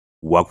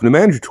Welcome to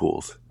Manager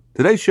Tools.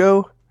 Today's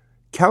show,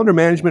 Calendar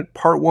Management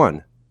Part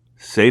 1,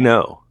 Say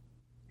No.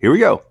 Here we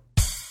go.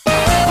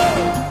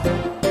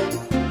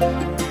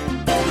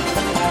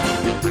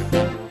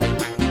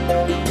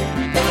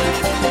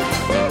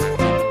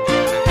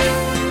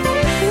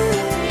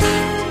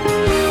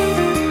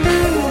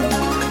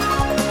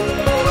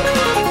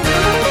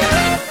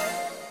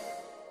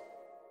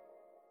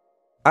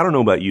 I don't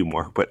know about you,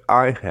 Mark, but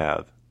I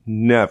have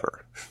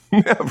never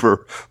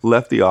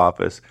left the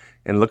office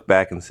and looked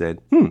back and said,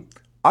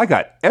 I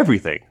got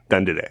everything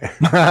done today.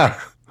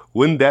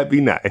 Wouldn't that be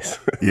nice?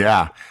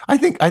 Yeah. I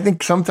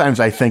think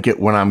sometimes I think it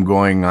when I'm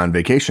going on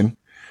vacation,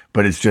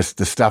 but it's just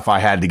the stuff I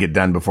had to get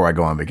done before I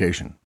go on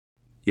vacation.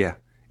 Yeah.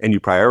 And you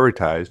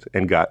prioritized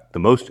and got the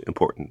most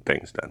important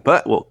things done.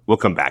 But we'll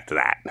come back to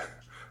that.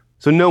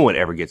 So no one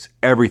ever gets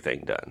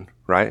everything done,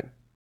 right?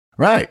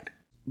 Right.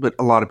 But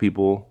a lot of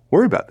people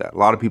worry about that. A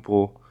lot of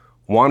people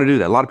want to do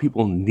that. A lot of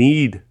people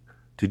need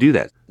to do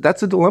that.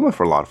 That's a dilemma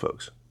for a lot of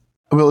folks.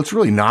 Well, it's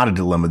really not a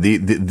dilemma.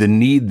 The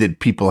need that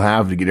people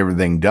have to get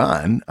everything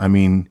done. I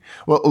mean,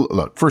 well,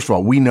 look, first of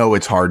all, we know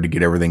it's hard to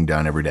get everything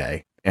done every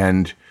day.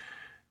 And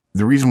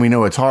the reason we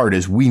know it's hard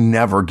is we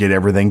never get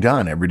everything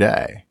done every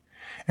day.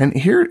 And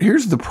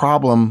here's the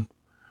problem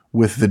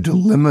with the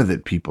dilemma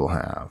that people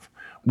have.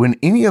 When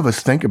any of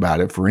us think about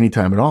it for any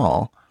time at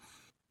all,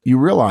 you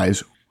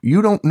realize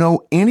you don't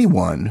know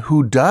anyone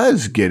who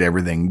does get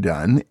everything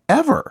done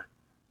ever.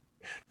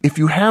 If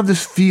you have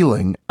this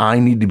feeling, I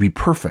need to be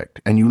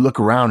perfect, and you look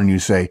around and you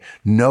say,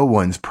 no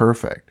one's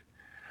perfect.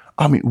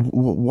 I mean,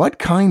 what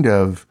kind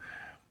of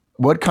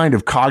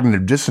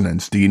cognitive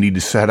dissonance do you need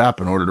to set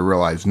up in order to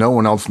realize no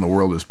one else in the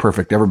world is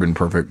perfect, ever been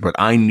perfect, but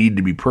I need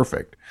to be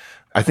perfect?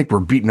 I think we're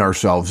beating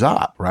ourselves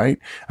up, right?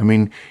 I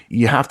mean,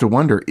 you have to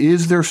wonder,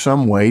 is there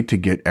some way to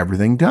get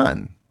everything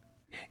done?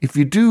 If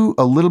you do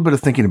a little bit of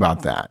thinking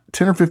about that,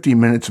 10 or 15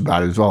 minutes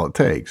about it is all it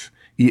takes,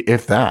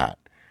 if that.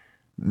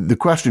 The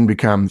question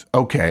becomes,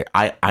 okay,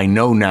 I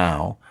know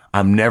now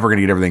I'm never going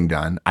to get everything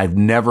done. I've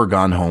never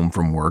gone home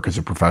from work as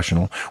a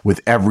professional with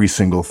every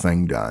single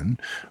thing done.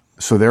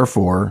 So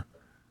therefore,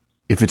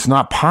 if it's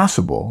not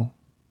possible,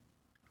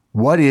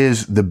 what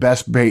is the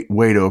best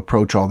way to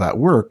approach all that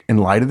work in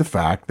light of the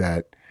fact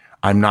that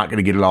I'm not going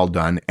to get it all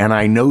done? And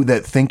I know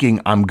that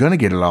thinking I'm going to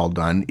get it all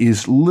done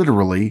is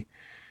literally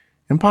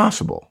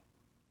impossible,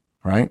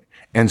 right?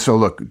 And so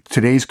look,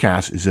 today's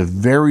cast is a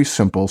very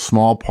simple,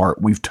 small part.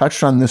 We've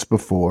touched on this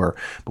before,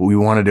 but we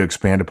wanted to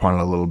expand upon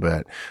it a little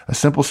bit. A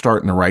simple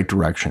start in the right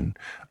direction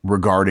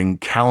regarding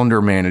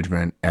calendar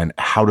management and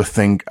how to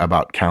think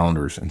about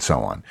calendars and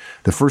so on.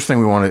 The first thing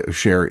we want to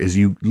share is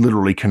you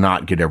literally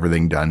cannot get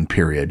everything done,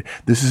 period.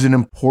 This is an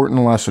important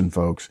lesson,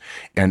 folks.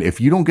 And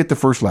if you don't get the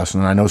first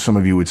lesson, and I know some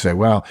of you would say,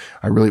 well,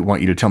 I really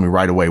want you to tell me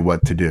right away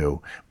what to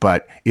do,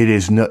 but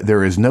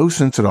there is no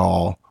sense at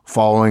all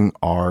following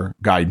our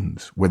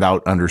guidance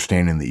without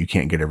understanding that you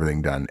can't get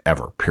everything done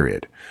ever,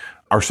 period.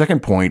 Our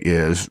second point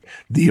is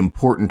the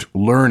important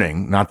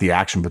learning, not the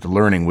action, but the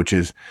learning, which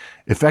is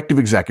effective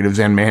executives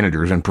and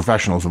managers and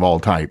professionals of all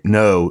type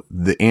know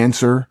the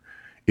answer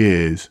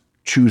is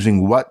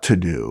choosing what to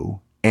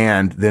do.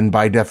 And then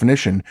by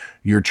definition,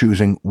 you're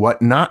choosing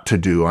what not to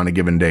do on a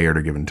given day or at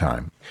a given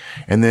time.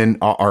 And then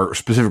our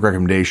specific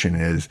recommendation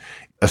is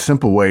a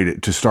simple way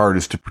to start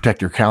is to protect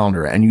your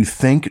calendar, and you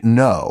think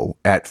no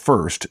at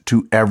first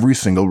to every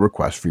single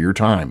request for your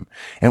time.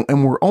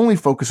 And we're only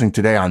focusing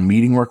today on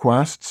meeting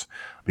requests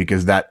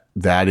because that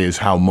is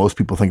how most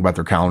people think about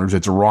their calendars.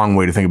 It's a wrong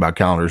way to think about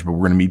calendars, but we're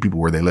going to meet people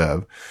where they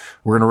live.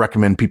 We're going to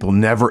recommend people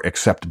never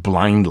accept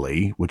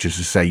blindly, which is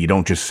to say you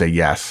don't just say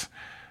yes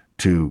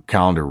to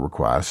calendar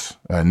requests.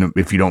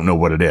 If you don't know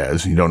what it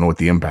is, you don't know what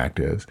the impact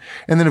is.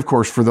 And then of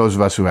course, for those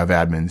of us who have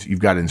admins, you've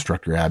got to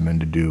instruct your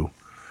admin to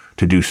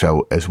do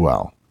so as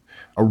well.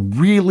 A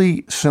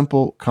really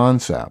simple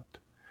concept,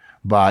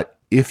 but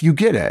if you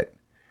get it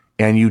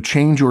and you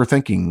change your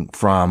thinking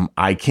from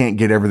I can't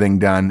get everything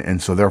done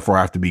and so therefore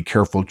I have to be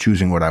careful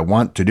choosing what I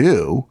want to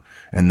do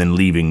and then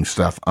leaving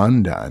stuff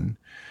undone,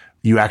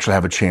 you actually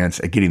have a chance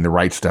at getting the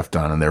right stuff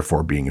done and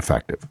therefore being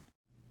effective.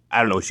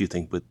 I don't know what you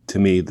think, but to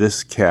me,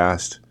 this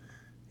cast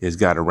has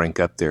got to rank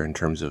up there in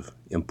terms of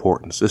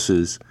importance. This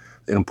is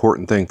an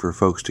important thing for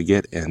folks to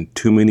get, and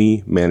too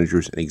many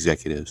managers and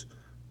executives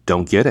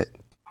don't get it.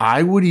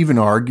 I would even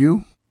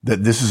argue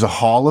that this is a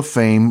Hall of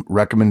Fame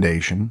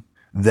recommendation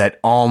that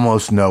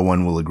almost no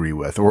one will agree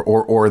with,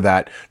 or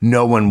that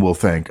no one will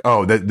think,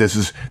 oh, this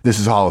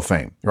is Hall of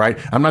Fame, right?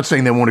 I'm not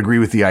saying they won't agree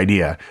with the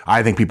idea.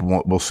 I think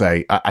people will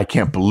say, I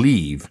can't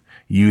believe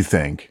you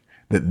think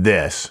that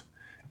this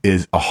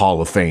is a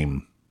Hall of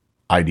Fame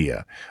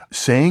idea.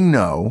 Saying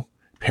no,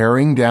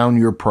 paring down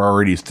your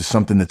priorities to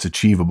something that's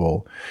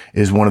achievable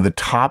is one of the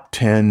top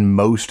 10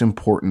 most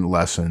important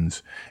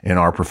lessons in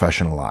our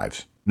professional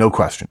lives. No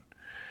question.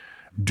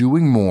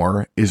 Doing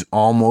more is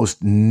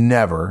almost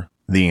never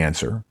the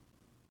answer.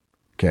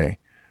 Okay.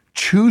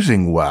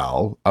 Choosing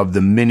well of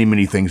the many,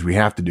 many things we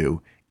have to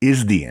do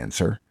is the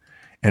answer.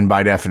 And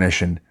by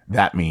definition,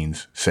 that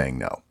means saying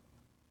no.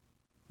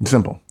 It's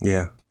simple.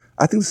 Yeah.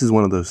 I think this is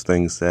one of those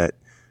things that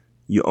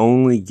you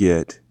only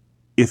get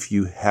if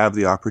you have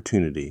the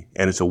opportunity,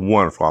 and it's a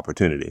wonderful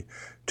opportunity,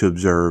 to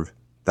observe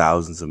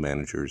thousands of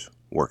managers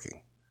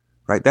working,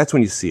 right? That's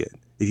when you see it.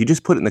 If you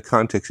just put it in the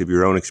context of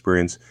your own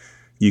experience,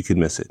 you could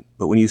miss it.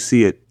 But when you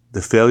see it,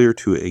 the failure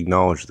to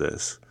acknowledge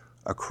this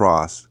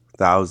across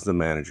thousands of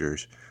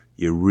managers,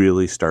 you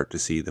really start to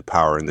see the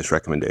power in this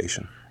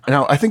recommendation.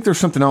 Now, I think there's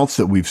something else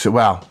that we've said.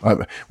 Well,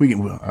 we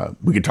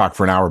could talk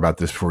for an hour about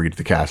this before we get to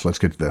the cast. Let's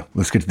get to the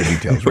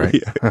details, right?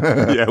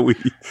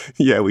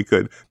 we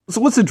could.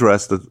 So let's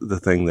address the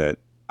thing that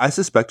I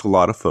suspect a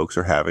lot of folks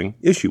are having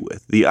issue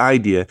with: the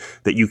idea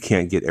that you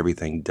can't get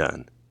everything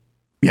done.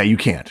 Yeah, you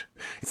can't.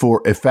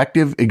 For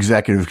effective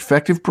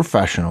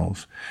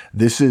professionals,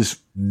 this is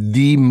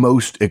the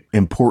most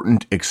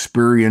important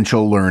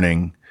experiential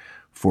learning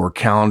for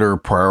calendar,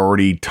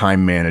 priority,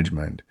 time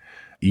management.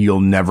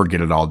 You'll never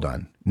get it all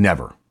done.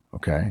 Never.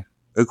 Okay.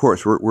 Of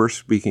course, we're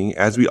speaking,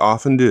 as we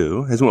often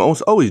do, as we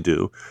almost always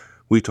do.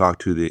 We talk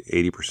to the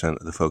 80%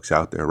 of the folks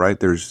out there, right?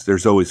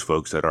 There's always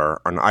folks that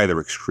are on either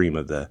extreme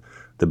of the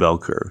bell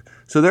curve.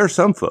 So there are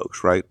some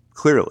folks, right,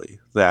 clearly,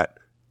 that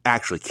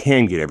actually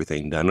can get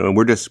everything done. And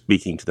we're just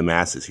speaking to the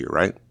masses here,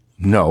 right?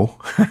 No.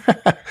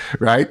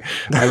 Right?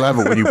 I love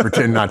it when you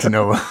pretend not to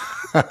know.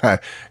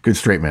 Good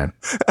straight man.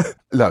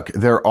 Look,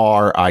 there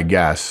are, I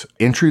guess,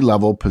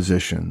 entry-level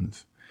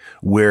positions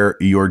where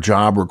your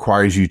job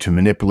requires you to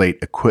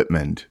manipulate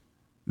equipment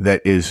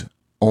that is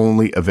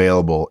only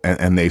available,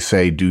 and they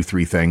say do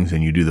 3 things,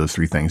 and you do those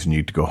 3 things, and you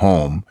need to go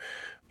home.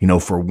 You know,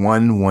 for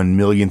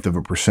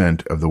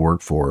 1/1,000,000% of the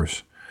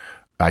workforce,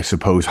 I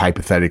suppose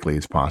hypothetically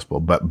it's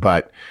possible,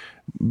 but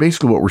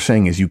basically what we're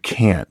saying is you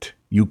cannot.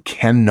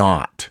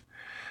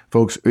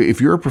 Folks, if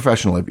you're a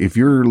professional, if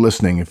you're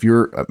listening, if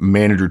you're a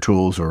Manager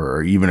Tools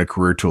or even a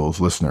Career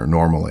Tools listener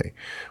normally,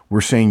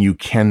 we're saying you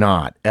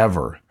cannot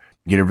ever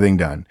get everything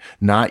done.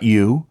 Not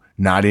you,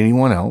 not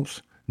anyone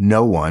else,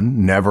 no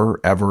one, never,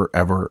 ever,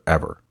 ever,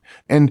 ever.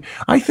 And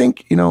I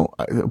think,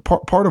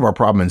 part of our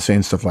problem in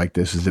saying stuff like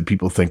this is that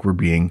people think we're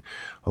being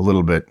a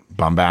little bit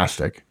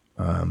bombastic.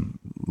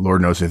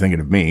 Lord knows they're thinking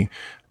of me.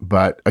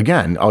 But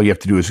again, all you have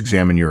to do is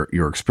examine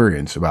your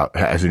experience about,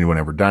 has anyone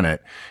ever done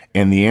it?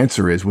 And the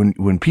answer is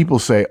when people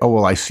say, oh,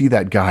 well, I see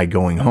that guy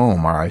going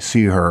home, or I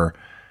see her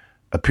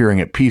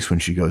appearing at peace when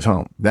she goes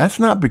home. That's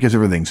not because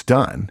everything's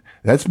done.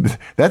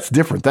 That's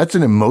different. That's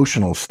an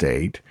emotional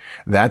state.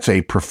 That's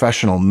a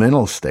professional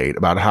mental state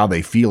about how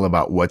they feel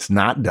about what's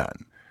not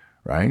done.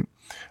 Right.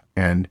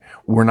 And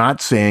we're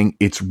not saying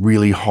it's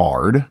really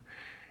hard.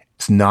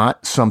 It's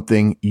not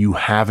something you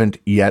haven't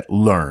yet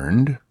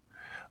learned.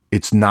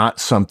 It's not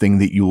something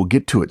that you will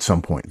get to at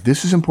some point.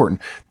 This is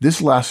important.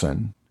 This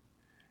lesson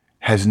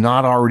has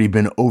not already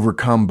been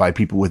overcome by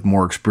people with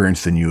more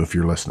experience than you if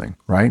you're listening,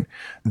 right?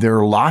 There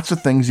are lots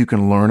of things you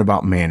can learn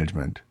about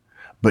management,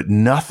 but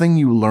nothing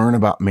you learn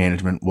about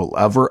management will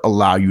ever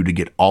allow you to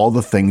get all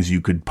the things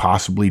you could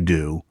possibly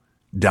do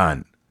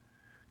done.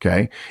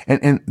 Okay.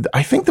 And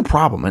I think the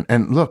problem,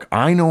 and look,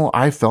 I know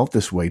I felt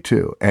this way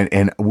too.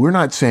 And we're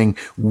not saying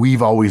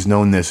we've always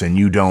known this and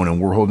you don't, and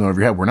we're holding over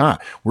your head. We're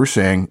not. We're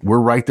saying we're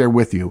right there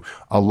with you.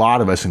 A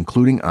lot of us,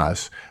 including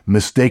us,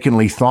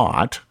 mistakenly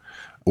thought,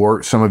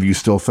 or some of you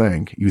still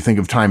think, you think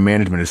of time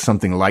management as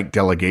something like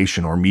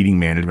delegation or meeting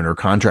management or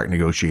contract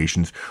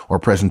negotiations or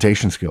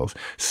presentation skills,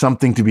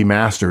 something to be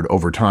mastered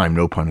over time,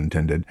 no pun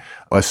intended,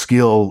 a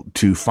skill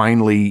to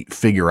finally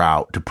figure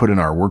out, to put in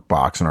our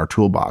workbox and our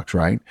toolbox,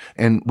 right?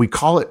 And we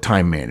call it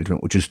time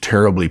management, which is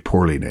terribly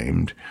poorly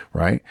named,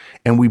 right?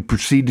 And we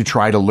proceed to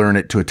try to learn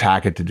it, to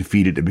attack it, to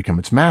defeat it, to become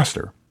its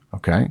master,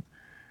 okay?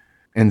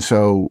 And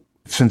so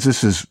since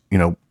this is,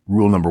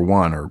 rule number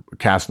 1 or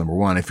cast number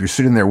 1, if you're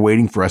sitting there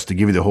waiting for us to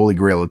give you the holy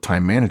grail of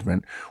time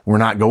management, we're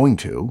not going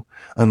to,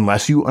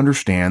 unless you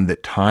understand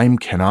that time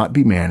cannot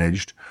be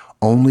managed.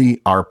 Only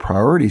our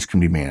priorities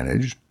can be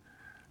managed.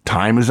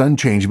 Time is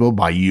unchangeable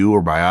by you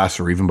or by us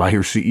or even by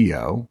your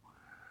CEO.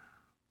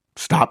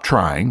 Stop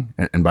trying.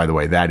 And by the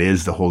way, that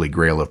is the holy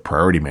grail of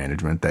priority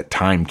management, that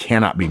time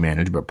cannot be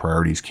managed, but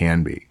priorities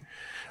can be.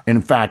 And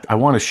in fact, I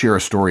want to share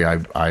a story. I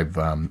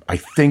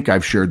think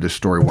I've shared this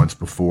story once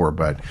before,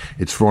 but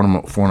it's from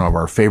one of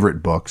our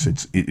favorite books.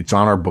 It's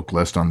on our book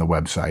list on the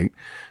website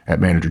at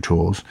Manager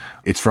Tools.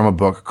 It's from a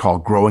book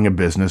called Growing a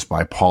Business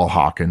by Paul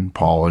Hawken.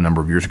 Paul, a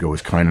number of years ago,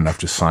 was kind enough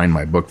to sign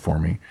my book for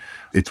me.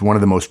 It's one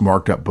of the most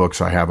marked up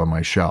books I have on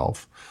my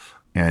shelf.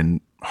 And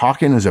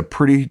Hawken is a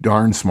pretty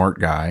darn smart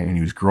guy, and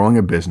he was growing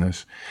a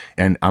business.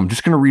 And I'm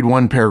just going to read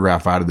one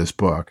paragraph out of this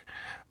book.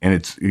 And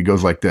it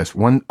goes like this.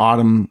 One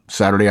autumn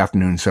Saturday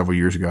afternoon several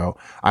years ago,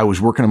 I was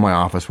working in my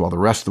office while the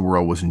rest of the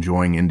world was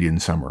enjoying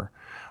Indian summer.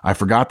 I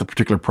forgot the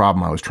particular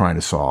problem I was trying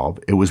to solve.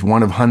 It was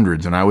one of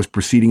hundreds, and I was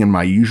proceeding in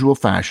my usual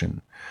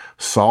fashion.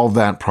 Solve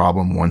that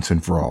problem once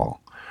and for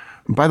all.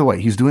 And by the way,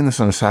 he's doing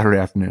this on a Saturday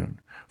afternoon.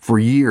 For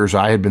years,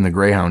 I had been the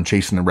greyhound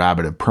chasing the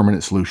rabbit of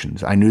permanent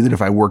solutions. I knew that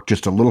if I worked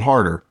just a little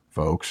harder,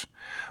 folks,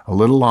 a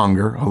little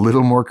longer, a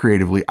little more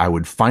creatively, I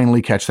would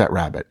finally catch that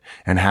rabbit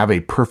and have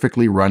a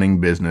perfectly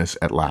running business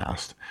at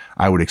last.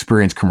 I would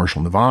experience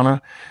commercial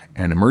nirvana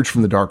and emerge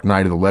from the dark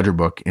night of the ledger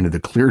book into the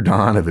clear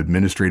dawn of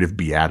administrative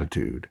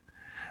beatitude.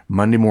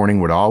 Monday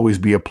morning would always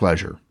be a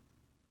pleasure.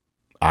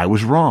 I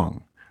was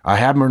wrong. I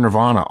had my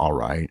nirvana all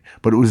right,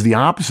 but it was the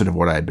opposite of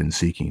what I had been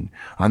seeking.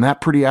 On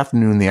that pretty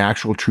afternoon, the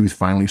actual truth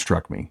finally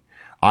struck me.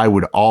 I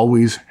would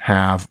always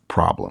have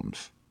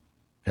problems.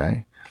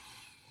 Okay?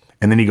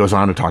 And then he goes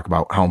on to talk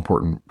about how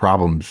important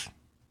problems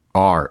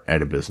are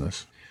at a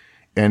business.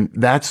 And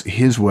that's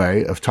his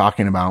way of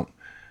talking about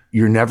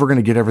you're never going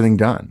to get everything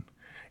done.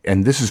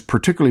 And this is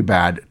particularly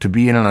bad to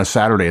be in on a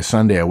Saturday, a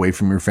Sunday away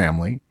from your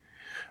family,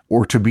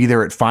 or to be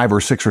there at 5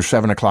 or 6 or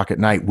 7 o'clock at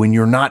night when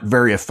you're not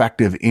very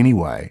effective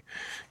anyway.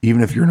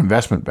 Even if you're an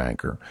investment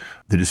banker,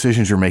 the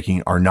decisions you're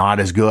making are not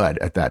as good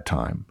at that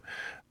time.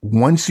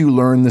 Once you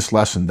learn this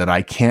lesson that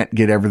I can't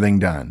get everything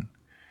done,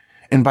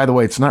 and by the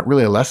way, it's not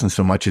really a lesson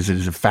so much as it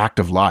is a fact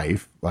of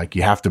life, like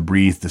you have to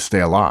breathe to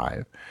stay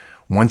alive.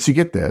 Once you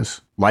get this,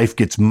 life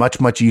gets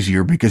much, much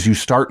easier because you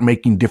start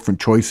making different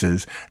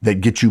choices that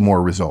get you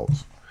more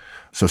results.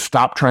 So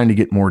stop trying to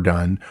get more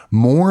done.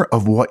 More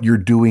of what you're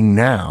doing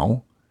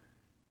now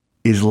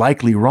is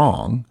likely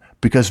wrong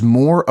because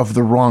more of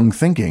the wrong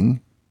thinking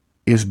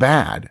is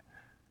bad.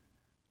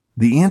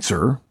 The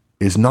answer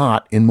is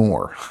not in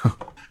more.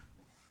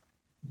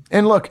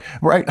 And look,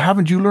 right,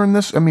 haven't you learned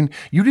this? I mean,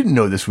 you didn't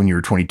know this when you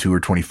were 22 or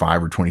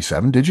 25 or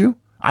 27, did you?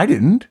 I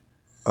didn't.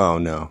 Oh,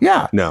 no.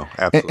 Yeah. No,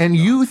 absolutely. And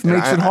youth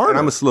makes it harder. And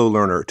I'm a slow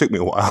learner. It took me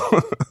a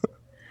while.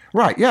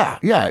 Right. Yeah.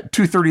 Yeah. At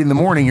 2:30 in the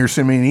morning, you're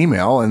sending me an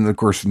email. And of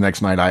course, the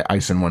next night I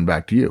send one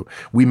back to you.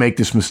 We make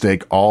this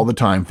mistake all the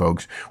time,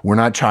 folks. We're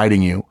not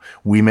chiding you.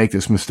 We make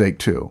this mistake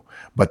too.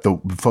 But the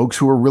folks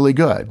who are really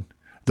good,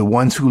 the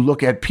ones who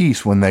look at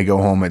peace when they go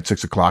home at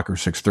 6 o'clock or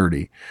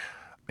 6:30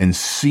 and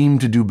seem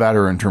to do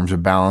better in terms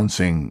of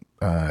balancing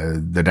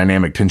the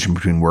dynamic tension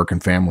between work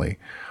and family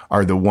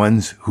are the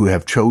ones who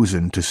have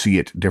chosen to see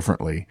it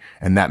differently.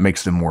 And that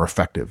makes them more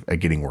effective at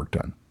getting work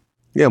done.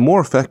 Yeah, more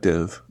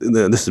effective.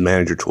 This is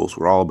manager tools.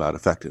 We're all about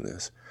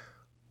effectiveness.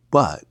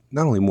 But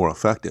not only more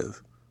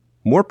effective,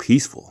 more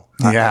peaceful.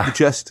 Yeah.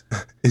 Just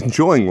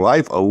enjoying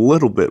life a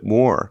little bit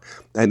more.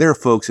 And there are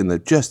folks in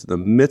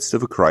the midst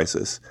of a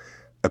crisis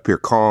appear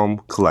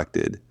calm,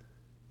 collected,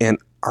 and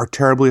are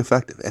terribly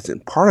effective.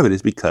 And part of it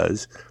is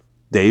because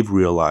they've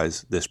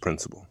realized this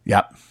principle.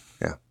 Yep.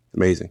 Yeah,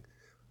 amazing.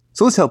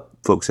 So let's help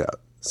folks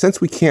out.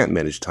 Since we can't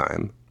manage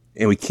time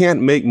and we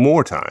can't make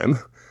more time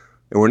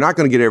and we're not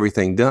going to get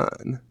everything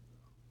done,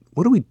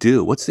 what do we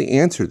do? What's the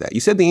answer to that?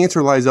 You said the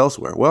answer lies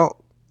elsewhere.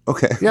 Well,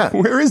 okay. Yeah.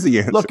 Where is the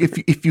answer? Look,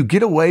 if you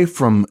get away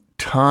from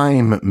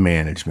time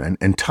management,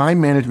 and time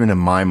management in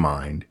my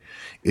mind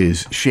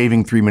is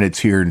shaving 3 minutes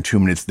here and 2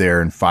 minutes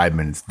there and 5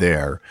 minutes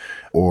there,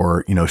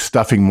 or,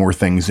 stuffing more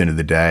things into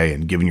the day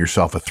and giving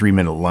yourself a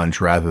 3-minute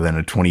lunch rather than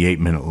a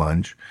 28-minute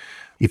lunch.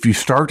 If you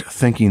start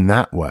thinking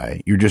that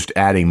way, you're just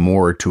adding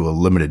more to a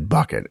limited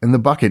bucket, and the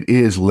bucket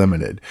is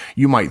limited.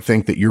 You might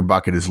think that your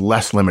bucket is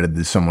less limited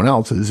than someone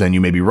else's, and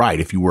you may be right.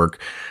 If you work,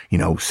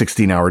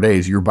 16-hour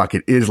days, your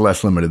bucket is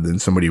less limited than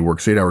somebody who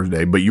works 8 hours a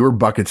day, but your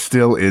bucket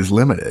still is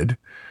limited,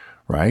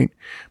 right?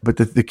 But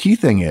the key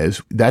thing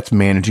is that's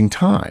managing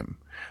time.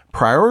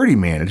 Priority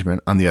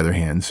management, on the other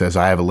hand, says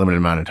I have a limited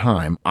amount of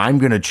time. I'm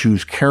going to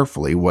choose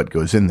carefully what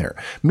goes in there.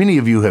 Many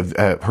of you have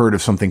heard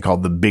of something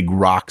called the Big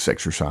Rocks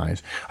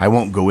exercise. I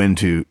won't go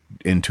into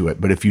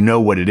it, but if you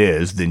know what it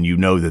is, then you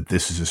know that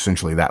this is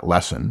essentially that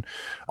lesson.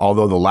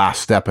 Although the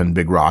last step in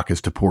Big Rock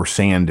is to pour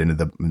sand into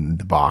the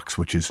box,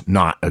 which is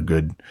not a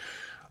good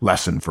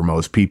lesson for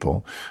most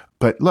people.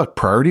 But look,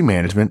 priority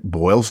management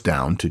boils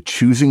down to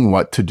choosing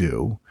what to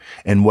do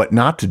and what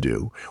not to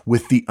do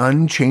with the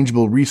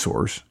unchangeable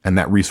resource, and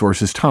that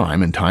resource is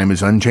time, and time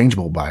is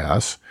unchangeable by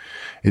us.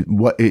 It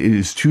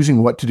is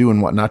choosing what to do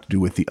and what not to do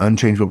with the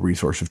unchangeable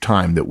resource of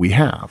time that we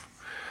have.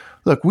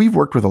 Look, we've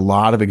worked with a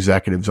lot of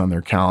executives on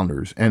their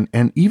calendars, and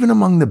even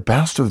among the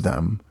best of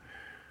them,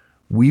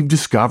 we've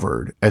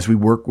discovered as we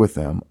work with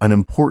them an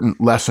important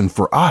lesson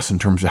for us in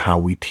terms of how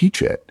we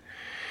teach it.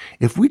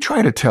 If we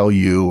try to tell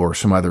you or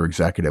some other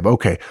executive,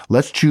 okay,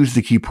 let's choose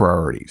the key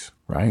priorities,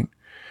 right?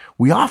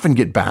 We often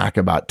get back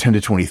about 10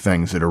 to 20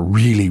 things that are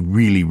really,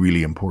 really,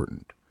 really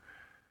important.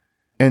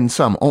 And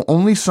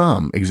only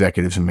some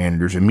executives and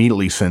managers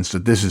immediately sense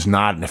that this is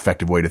not an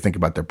effective way to think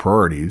about their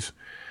priorities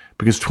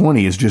because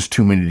 20 is just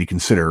too many to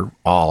consider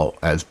all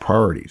as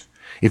priorities.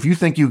 If you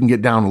think you can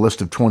get down a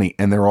list of 20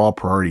 and they're all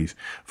priorities,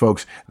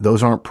 folks,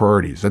 those aren't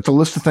priorities. That's a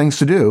list of things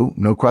to do,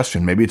 no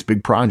question. Maybe it's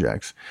big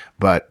projects,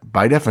 but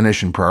by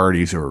definition,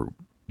 priorities are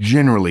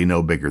generally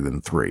no bigger than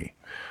 3.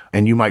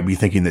 And you might be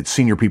thinking that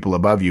senior people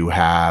above you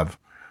have,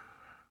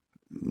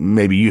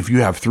 maybe if you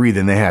have 3,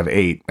 then they have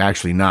 8.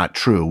 Actually, not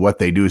true. What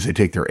they do is they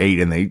take their 8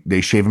 and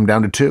they shave them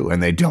down to 2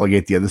 and they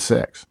delegate the other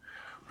 6,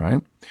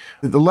 right?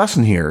 The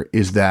lesson here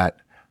is that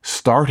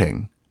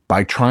starting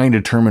by trying to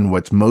determine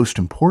what's most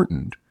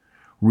important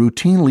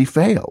routinely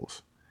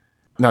fails.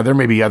 Now, there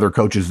may be other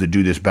coaches that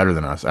do this better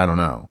than us. I don't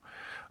know.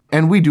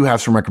 And we do have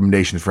some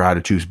recommendations for how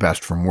to choose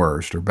best from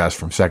worst or best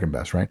from second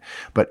best, right?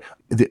 But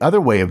the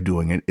other way of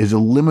doing it is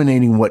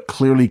eliminating what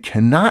clearly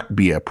cannot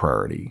be a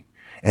priority,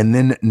 and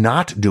then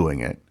not doing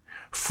it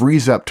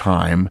frees up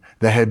time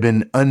that had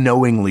been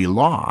unknowingly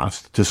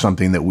lost to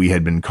something that we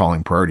had been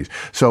calling priorities.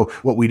 So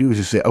what we do is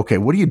just say, okay,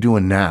 what are you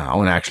doing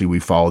now? And actually we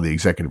follow the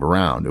executive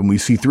around and we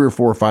see 3 or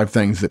 4 or 5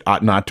 things that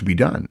ought not to be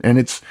done. And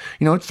it's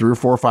 3 or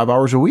 4 or 5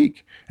 hours a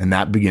week. And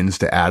that begins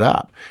to add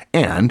up.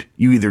 And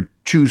you either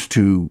choose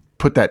to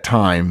put that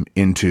time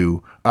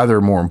into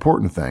other more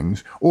important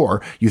things,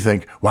 or you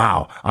think,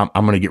 wow, I'm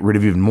going to get rid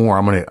of even more.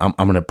 I'm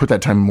going to put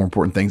that time in more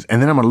important things.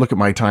 And then I'm going to look at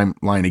my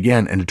timeline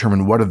again and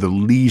determine what are the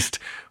least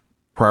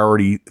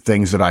priority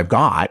things that I've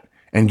got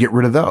and get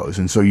rid of those.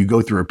 And so you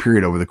go through a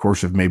period over the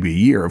course of maybe a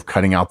year of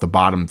cutting out the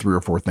bottom 3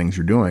 or 4 things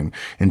you're doing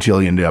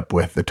until you end up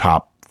with the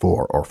top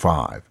 4 or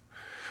 5.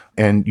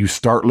 And you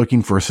start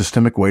looking for a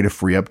systemic way to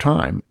free up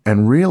time.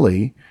 And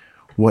really,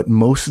 what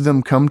most of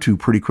them come to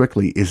pretty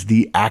quickly is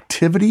the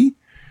activity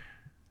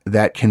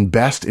that can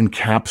best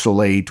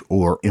encapsulate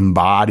or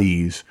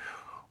embodies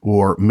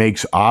or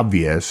makes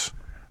obvious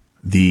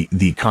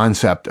the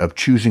concept of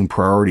choosing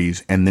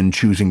priorities and then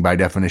choosing by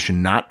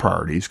definition not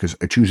priorities, because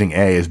choosing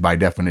A is by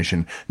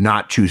definition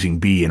not choosing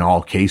B in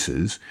all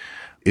cases,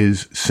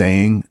 is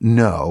saying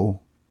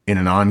no in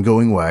an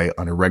ongoing way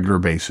on a regular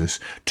basis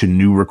to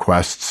new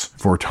requests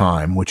for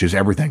time, which is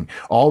everything.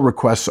 All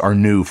requests are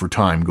new for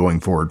time going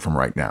forward from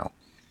right now.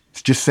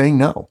 It's just saying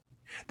no.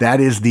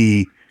 That is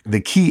the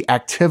key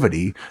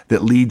activity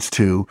that leads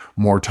to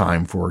more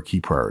time for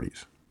key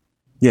priorities.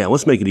 Yeah,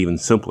 let's make it even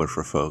simpler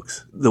for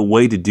folks. The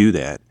way to do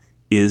that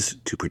is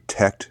to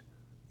protect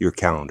your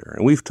calendar.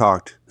 And we've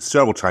talked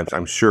several times,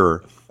 I'm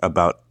sure,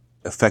 about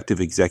effective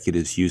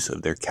executives' use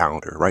of their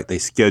calendar, right? They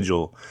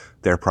schedule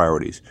their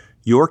priorities.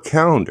 Your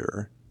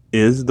calendar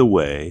is the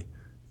way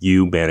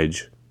you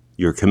manage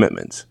your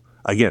commitments.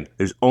 Again,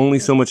 there's only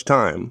so much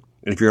time.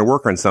 And if you're going to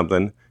work on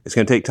something, it's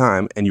going to take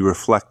time, and you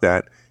reflect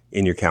that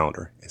in your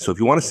calendar. So if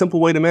you want a simple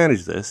way to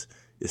manage this,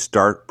 is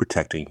start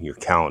protecting your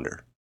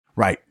calendar.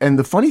 Right. And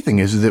the funny thing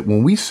is that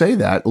when we say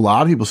that, a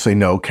lot of people say,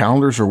 no,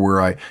 calendars are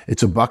where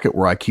it's a bucket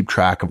where I keep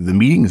track of the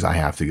meetings I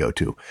have to go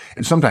to.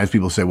 And sometimes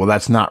people say, well,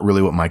 that's not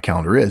really what my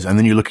calendar is. And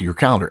then you look at your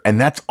calendar and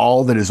that's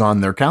all that is on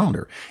their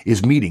calendar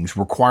is meetings,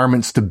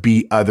 requirements to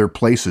be other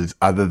places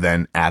other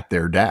than at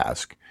their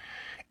desk.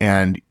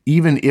 And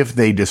even if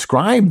they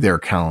describe their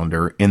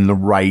calendar in the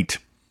right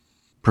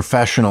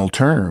professional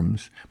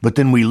terms, but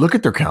then we look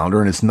at their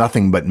calendar and it's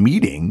nothing but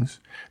meetings,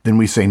 then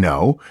we say,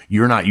 no,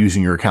 you're not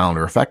using your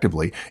calendar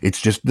effectively.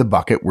 It's just the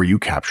bucket where you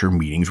capture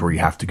meetings where you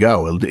have to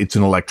go. It's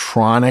an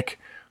electronic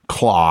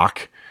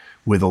clock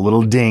with a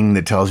little ding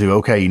that tells you,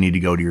 okay, you need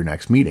to go to your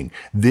next meeting.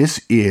 This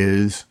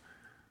is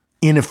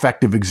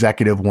ineffective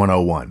executive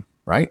 101,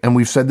 right? And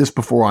we've said this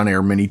before on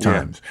air many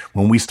times.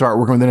 Yeah. When we start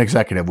working with an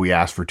executive, we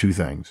ask for 2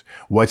 things.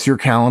 What's your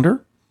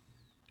calendar?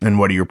 And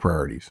what are your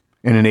priorities?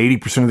 And in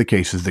 80% of the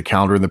cases, the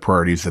calendar and the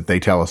priorities that they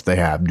tell us they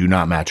have do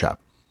not match up.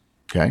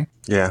 Okay?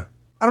 Yeah.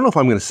 I don't know if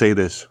I'm going to say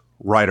this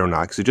right or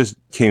not, because it just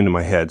came to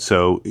my head.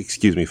 So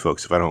excuse me,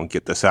 folks, if I don't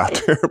get this out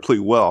terribly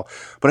well.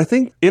 But I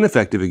think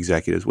ineffective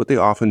executives, what they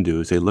often do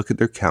is they look at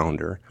their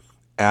calendar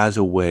as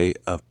a way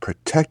of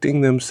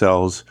protecting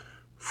themselves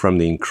from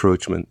the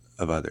encroachment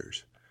of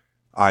others,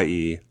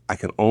 i.e., I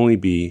can only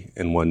be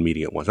in one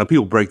meeting at once. Now,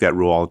 people break that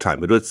rule all the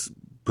time, but let's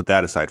put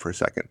that aside for a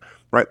second,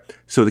 right?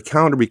 So the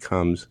calendar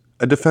becomes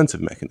a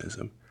defensive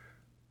mechanism.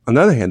 On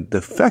the other hand, the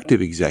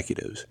effective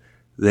executives,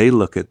 they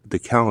look at the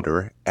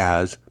calendar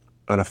as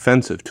an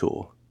offensive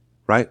tool,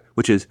 right?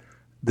 Which is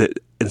that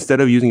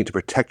instead of using it to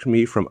protect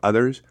me from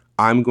others,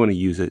 I'm going to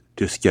use it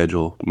to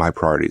schedule my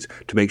priorities,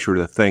 to make sure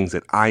the things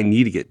that I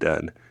need to get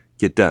done,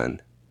 get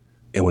done.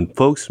 And when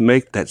folks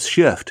make that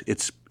shift,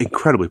 it's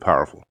incredibly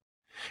powerful.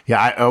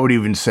 Yeah, I would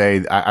even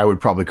say I would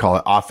probably call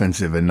it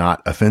offensive and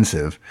not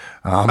offensive.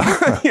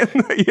 Yeah,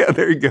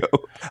 there you go.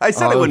 I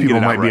said I wouldn't people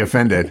get it might out be right.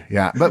 offended.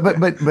 Yeah, but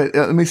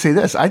let me say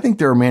this: I think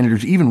there are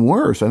managers even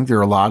worse. I think there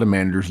are a lot of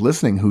managers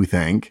listening who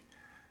think,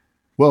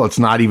 well, it's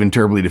not even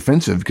terribly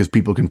defensive because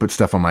people can put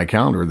stuff on my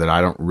calendar that I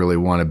don't really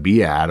want to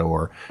be at,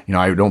 or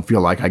I don't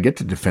feel like I get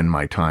to defend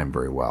my time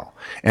very well.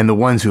 And the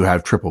ones who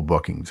have triple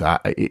bookings,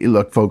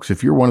 look, folks,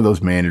 if you're one of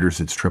those managers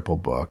that's triple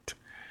booked,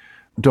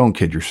 don't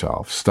kid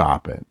yourself.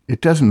 Stop it.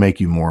 It doesn't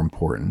make you more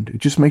important. It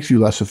just makes you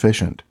less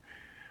efficient.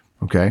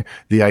 Okay?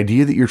 The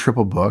idea that you're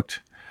triple booked,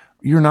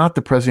 you're not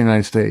the President of the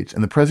United States,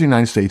 and the President of the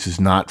United States is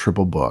not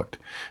triple booked.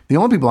 The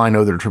only people I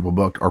know that are triple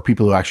booked are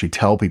people who actually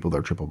tell people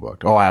they're triple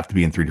booked. Oh, I have to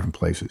be in 3 different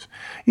places.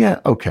 Yeah,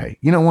 okay.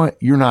 You know what?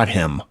 You're not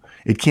him.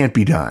 It can't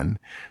be done.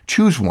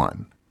 Choose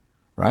one,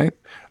 right?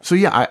 So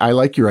yeah, I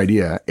like your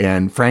idea.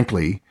 And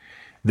frankly,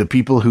 the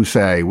people who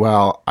say,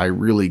 well, I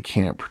really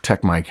can't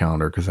protect my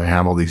calendar because I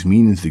have all these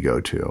meetings to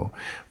go to.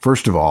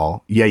 First of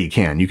all, yeah, you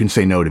can. You can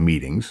say no to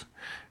meetings.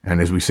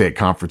 And as we say at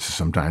conferences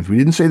sometimes, we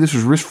didn't say this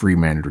was risk-free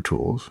manager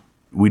tools.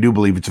 We do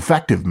believe it's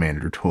effective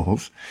manager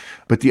tools.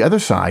 But the other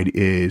side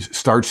is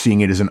start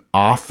seeing it as an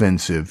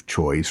offensive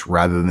choice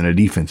rather than a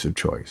defensive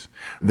choice.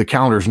 The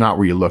calendar is not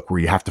where you look, where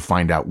you have to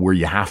find out where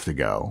you have to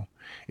go.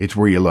 It's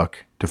where you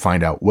look to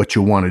find out what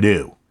you want to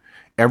do.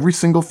 every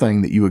single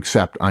thing that you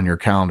accept on your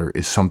calendar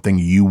is something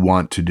you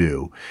want to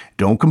do.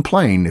 Don't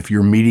complain if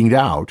you're meeting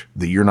out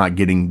that you're not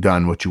getting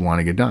done what you want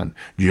to get done.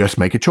 Just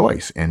make a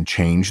choice and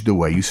change the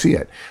way you see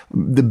it.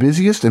 The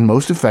busiest and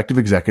most effective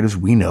executives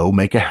we know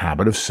make a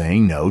habit of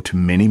saying no to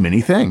many,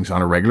 many things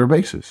on a regular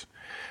basis.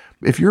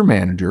 If you're a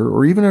manager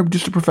or even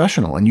just a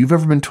professional and you've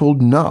ever been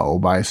told no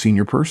by a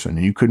senior person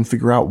and you couldn't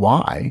figure out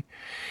why,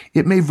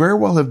 it may very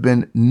well have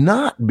been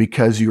not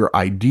because your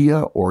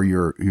idea or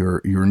your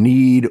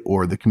need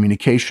or the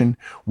communication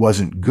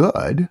wasn't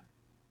good,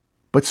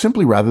 but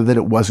simply rather that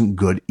it wasn't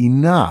good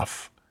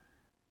enough.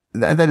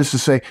 That is to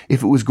say,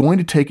 if it was going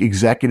to take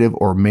executive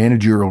or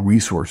managerial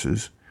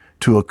resources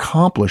to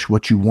accomplish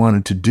what you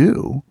wanted to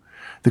do,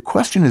 the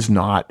question is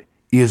not,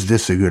 is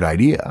this a good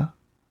idea?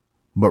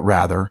 But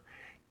rather,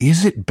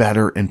 is it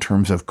better in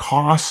terms of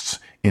costs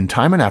in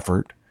time and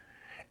effort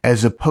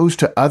as opposed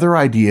to other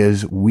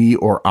ideas we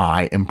or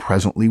I am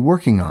presently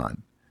working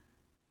on?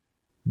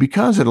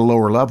 Because at a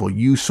lower level,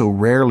 you so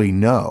rarely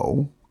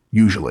know,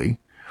 usually,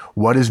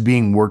 what is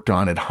being worked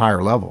on at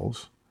higher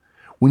levels.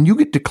 When you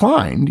get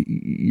declined,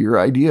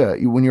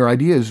 when your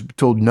idea is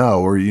told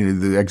no, or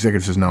the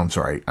executive says, no, I'm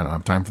sorry, I don't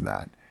have time for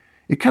that,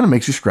 it kind of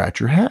makes you scratch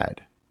your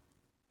head.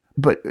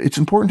 But it's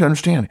important to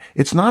understand,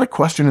 it's not a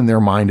question in their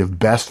mind of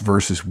best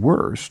versus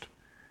worst.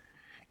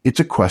 It's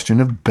a question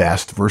of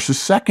best versus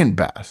second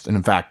best. And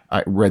in fact,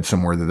 I read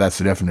somewhere that that's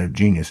the definition of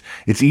genius.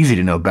 It's easy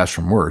to know best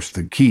from worst.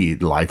 The key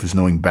to life is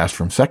knowing best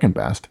from second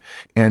best.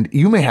 And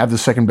you may have the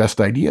second best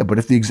idea, but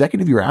if the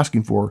executive you're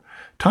asking for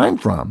time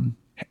from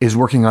is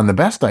working on the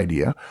best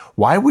idea,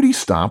 why would he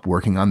stop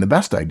working on the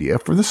best idea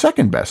for the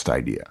second best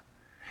idea?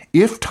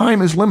 If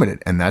time is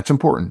limited, and that's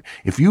important,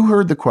 if you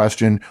heard the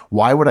question,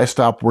 why would I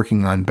stop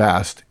working on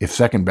best if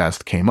second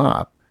best came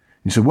up?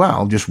 You said,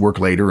 well, just work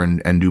later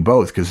and do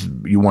both because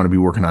you want to be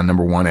working on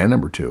number one and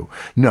number two.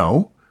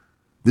 No,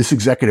 this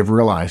executive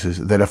realizes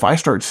that if I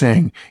start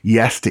saying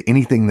yes to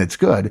anything that's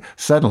good,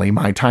 suddenly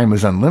my time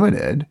is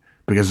unlimited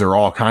because there are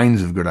all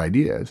kinds of good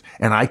ideas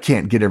and I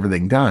can't get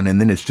everything done. And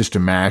then it's just a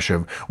mash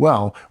of,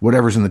 well,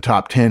 whatever's in the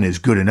top 10 is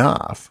good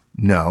enough.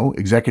 No,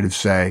 executives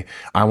say,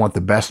 I want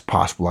the best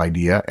possible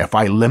idea. If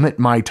I limit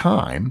my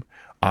time,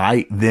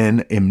 I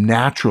then am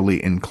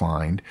naturally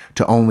inclined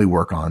to only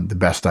work on the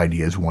best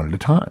ideas one at a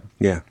time.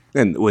 Yeah.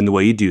 And when the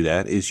way you do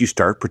that is you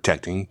start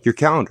protecting your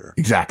calendar.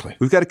 Exactly.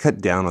 We've got to cut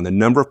down on the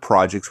number of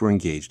projects we're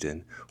engaged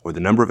in or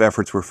the number of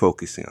efforts we're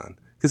focusing on.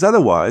 Because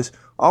otherwise,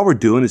 all we're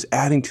doing is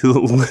adding to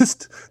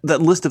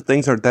that list of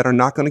things that are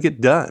not going to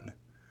get done.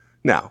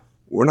 Now,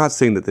 we're not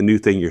saying that the new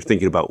thing you're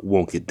thinking about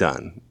won't get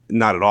done.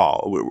 Not at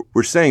all.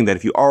 We're saying that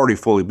if you're already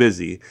fully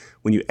busy,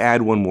 when you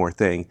add one more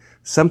thing,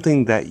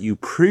 something that you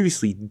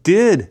previously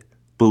did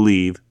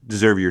believe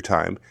deserve your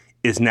time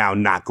is now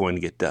not going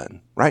to get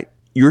done, right?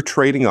 You're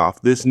trading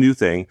off this new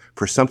thing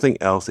for something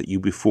else that you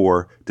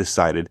before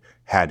decided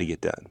had to get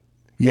done.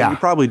 Yeah. And you're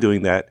probably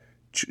doing that.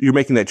 You're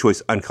making that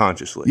choice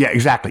unconsciously. Yeah,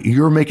 exactly.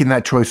 You're making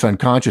that choice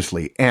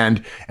unconsciously.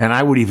 And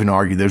I would even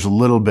argue there's a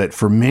little bit,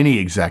 for many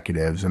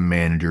executives and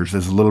managers,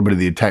 there's a little bit of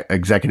the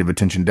executive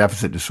attention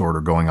deficit disorder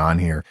going on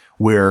here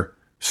where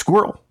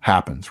squirrel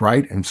happens,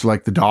 right? And it's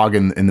like the dog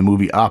in the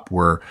movie Up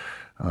where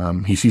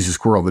he sees a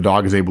squirrel. The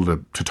dog is able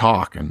to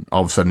talk and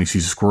all of a sudden he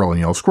sees a squirrel and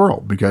yells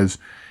squirrel because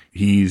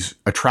he's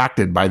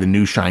attracted by the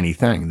new shiny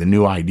thing, the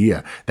new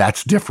idea.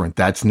 That's different.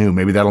 That's new.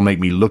 Maybe that'll make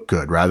me look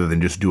good rather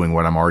than just doing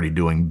what I'm already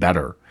doing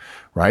better.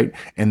 Right?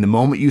 And the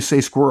moment you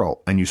say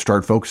squirrel and you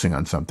start focusing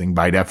on something,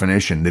 by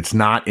definition, that's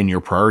not in your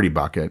priority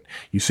bucket,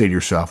 you say to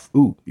yourself,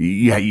 ooh,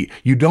 yeah,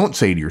 you don't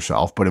say to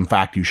yourself, but in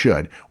fact you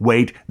should.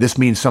 Wait, this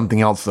means something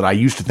else that I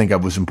used to think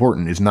of was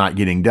important is not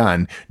getting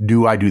done.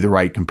 Do I do the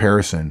right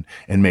comparison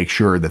and make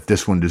sure that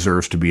this one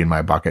deserves to be in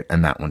my bucket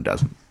and that one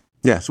doesn't?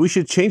 Yeah, so we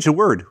should change the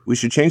word. We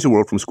should change the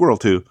word from squirrel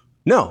to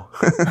no.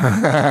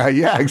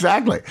 Yeah,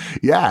 exactly.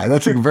 Yeah,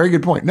 that's a very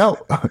good point. No.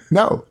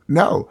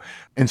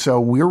 And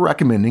so we're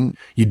recommending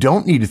you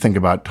don't need to think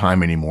about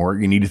time anymore.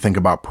 You need to think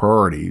about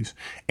priorities.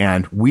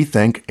 And we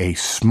think a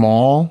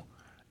small,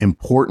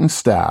 important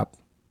step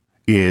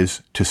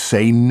is to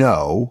say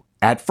no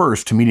at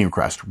first to meeting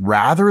request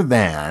rather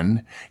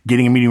than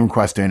getting a meeting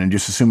request in and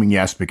just assuming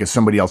yes because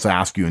somebody else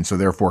asked you. And so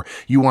therefore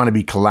you want to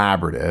be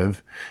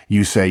collaborative.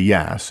 You say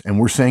yes. And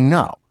we're saying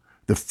no.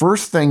 The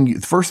first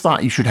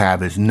thought you should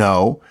have is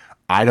no,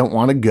 I don't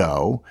want to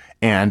go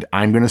and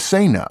I'm going to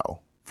say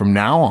no. From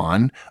now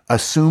on,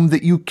 assume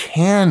that you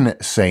can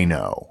say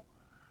no.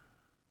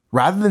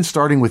 Rather than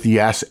starting with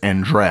yes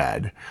and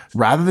dread,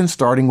 rather than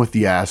starting with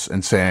yes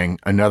and saying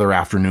another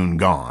afternoon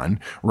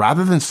gone,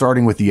 rather than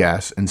starting with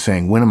yes and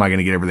saying, when am I going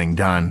to get everything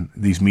done?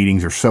 These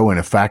meetings are so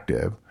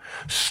ineffective.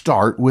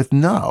 Start with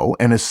no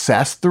and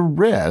assess the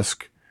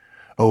risk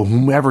of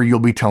whomever you'll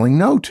be telling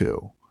no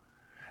to.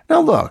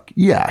 Now look,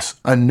 yes,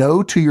 a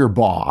no to your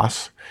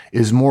boss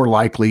is more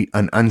likely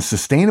an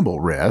unsustainable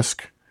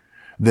risk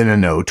than a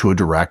no to a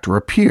director or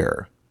a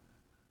peer.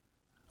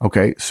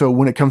 Okay, so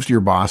when it comes to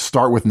your boss,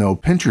 start with no,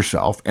 pinch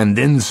yourself, and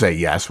then say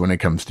yes when it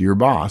comes to your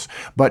boss.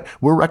 But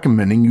we're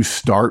recommending you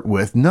start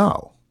with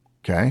no,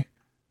 okay?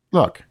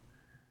 Look,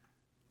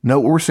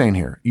 Note what we're saying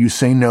here. You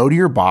say no to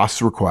your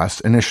boss's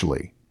request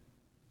initially.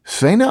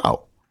 Say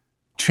no.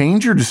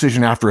 Change your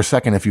decision after a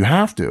second if you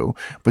have to,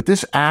 but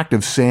this act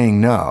of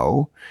saying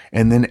no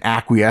and then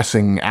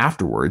acquiescing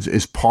afterwards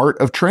is part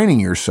of training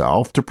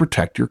yourself to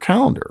protect your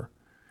calendar.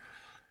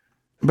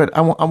 But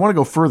I want to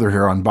go further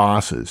here on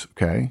bosses,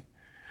 okay?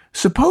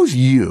 Suppose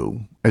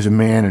you, as a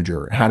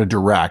manager, had a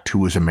direct who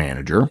was a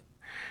manager,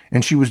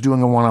 and she was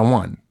doing a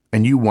one-on-one,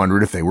 and you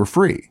wondered if they were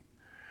free.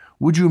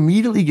 Would you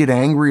immediately get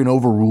angry and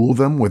overrule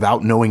them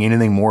without knowing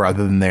anything more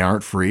other than they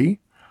aren't free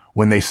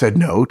when they said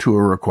no to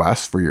a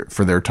request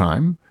for their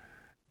time?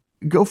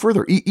 Go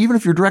further. Even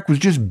if your direct was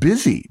just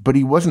busy, but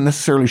she wasn't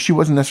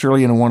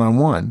necessarily in a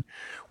one-on-one,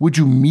 would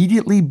you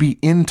immediately be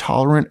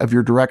intolerant of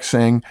your direct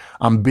saying,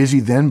 I'm busy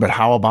then, but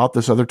how about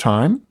this other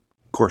time?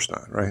 Of course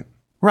not, right?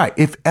 Right.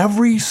 If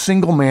every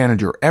single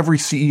manager, every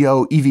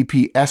CEO,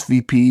 EVP,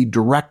 SVP,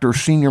 director,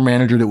 senior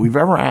manager that we've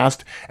ever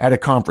asked at a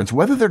conference,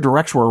 whether their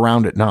directs were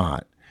around or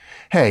not,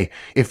 hey,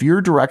 if your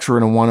directs are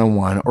in a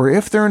one-on-one or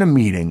if they're in a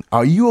meeting,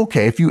 are you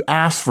okay? If you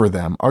ask for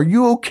them, are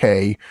you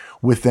okay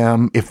with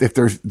them if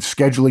they're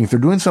scheduling, if they're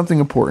doing something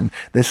important,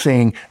 they're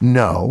saying,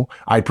 no,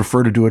 I'd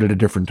prefer to do it at a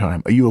different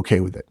time. Are you okay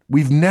with it?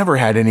 We've never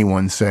had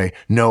anyone say,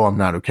 no, I'm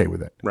not okay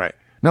with it. Right.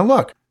 Now,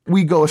 look,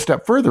 we go a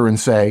step further and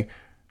say,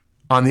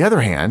 on the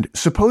other hand,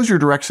 suppose your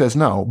direct says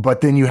no,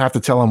 but then you have to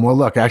tell them, well,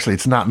 look, actually,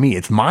 it's not me.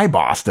 It's my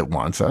boss that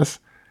wants us.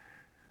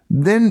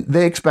 Then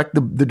they expect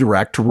the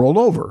direct to roll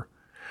over.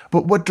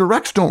 But what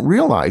directs don't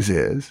realize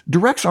is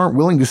directs aren't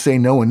willing to say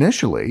no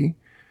initially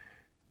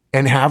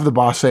and have the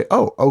boss say,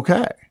 oh,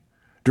 okay.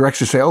 Directs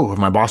just say, oh, if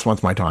my boss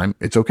wants my time,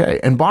 it's okay.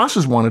 And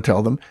bosses want to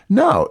tell them,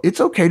 no,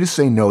 it's okay to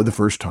say no the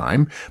first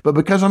time, but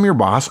because I'm your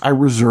boss, I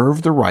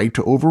reserve the right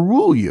to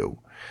overrule you.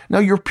 Now,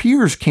 your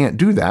peers can't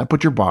do that,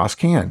 but your boss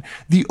can.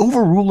 The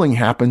overruling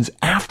happens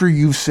after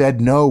you've said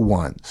no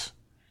once.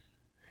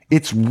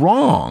 It's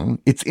wrong.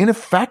 It's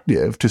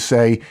ineffective to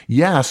say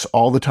yes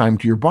all the time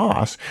to your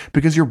boss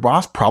because your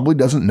boss probably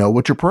doesn't know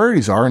what your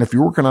priorities are. And if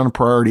you're working on a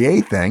priority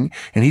A thing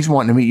and he's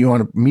wanting to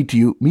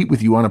meet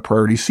with you on a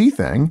priority C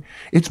thing,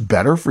 it's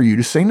better for you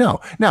to say no.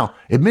 Now,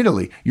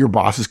 admittedly, your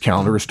boss's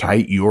calendar is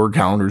tight, your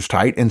calendar is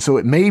tight, and so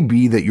it may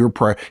be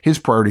that his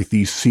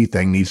priority C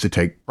thing needs to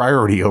take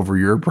priority over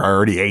your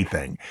priority A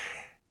thing.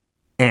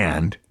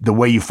 And the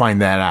way you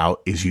find that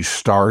out is you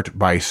start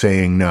by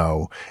saying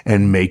no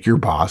and make your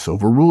boss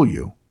overrule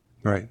you.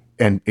 Right.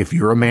 And if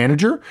you're a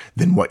manager,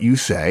 then what you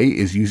say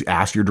is you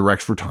ask your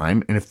directs for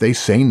time. And if they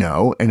say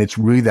no, and it's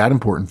really that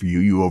important for you,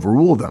 you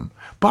overrule them.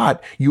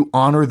 But you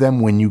honor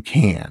them when you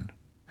can.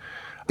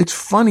 It's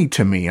funny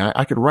to me.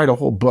 I could write a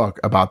whole book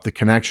about the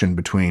connection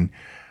between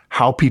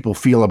how people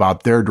feel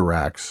about their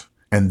directs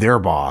and their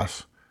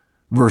boss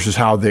versus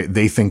how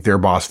they think their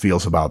boss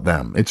feels about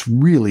them. It's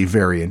really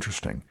very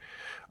interesting.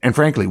 And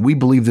frankly, we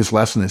believe this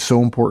lesson is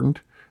so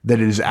important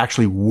that it is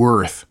actually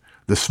worth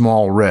the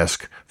small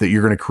risk that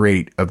you're going to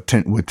create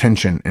with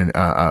tension and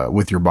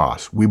with your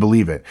boss. We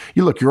believe it.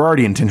 You're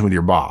already in tension with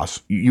your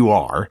boss. You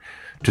are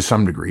to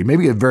some degree,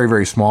 maybe a very,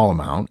 very small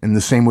amount. In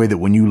the same way that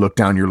when you look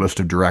down your list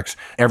of directs,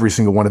 every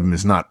single one of them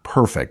is not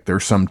perfect.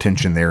 There's some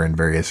tension there in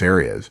various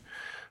areas,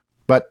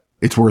 but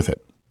it's worth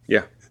it.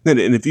 Yeah. And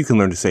if you can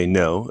learn to say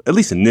no, at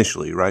least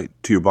initially, right,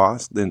 to your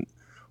boss, then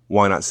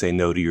why not say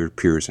no to your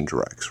peers and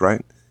directs,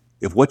 right?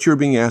 If what you're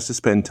being asked to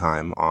spend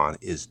time on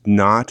is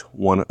not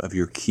one of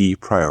your key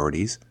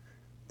priorities,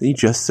 then you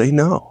just say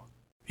no.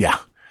 Yeah.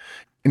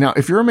 Now,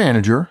 if you're a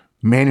manager,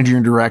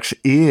 managing directs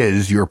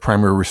is your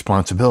primary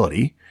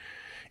responsibility.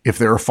 If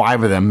there are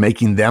 5 of them,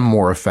 making them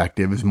more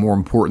effective is more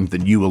important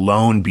than you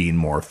alone being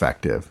more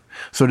effective.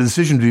 So the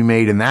decision to be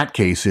made in that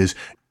case is,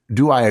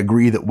 do I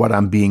agree that what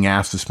I'm being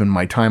asked to spend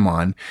my time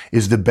on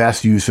is the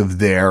best use of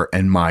their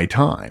and my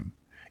time?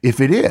 If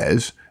it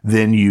is,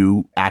 then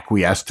you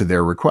acquiesce to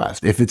their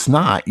request. If it's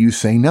not, you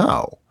say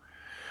no.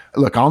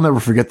 Look, I'll never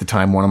forget the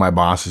time one of my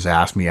bosses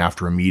asked me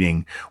after a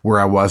meeting where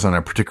I was on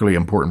a particularly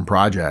important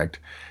project,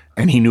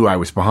 and he knew I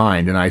was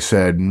behind. And I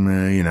said,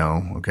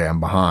 okay,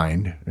 I'm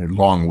behind,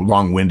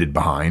 long-winded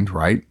behind,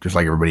 right? Just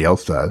like everybody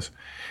else does.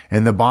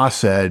 And the boss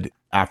said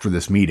after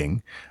this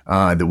meeting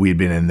that we had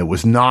been in that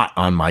was not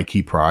on my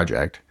key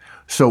project,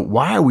 so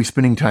why are we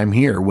spending time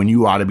here when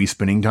you ought to be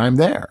spending time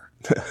there?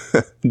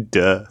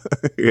 Duh.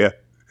 Yeah.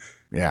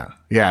 Yeah.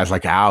 Yeah. It's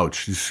like,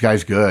 ouch. This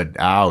guy's good.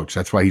 Ouch.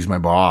 That's why he's my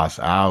boss.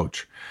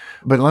 Ouch.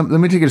 But let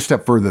me take it a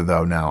step further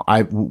though. Now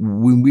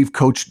we've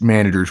coached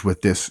managers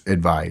with this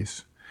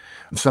advice.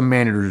 Some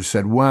managers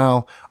said,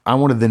 well, I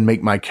want to then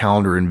make my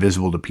calendar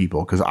invisible to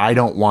people because I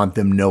don't want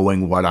them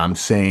knowing what I'm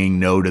saying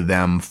no to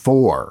them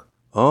for.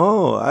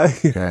 Oh,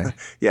 okay.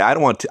 Yeah. I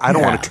don't want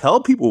to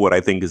tell people what I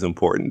think is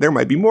important. There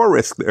might be more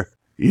risk there.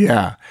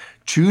 Yeah.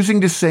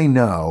 Choosing to say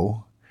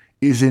no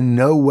is in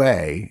no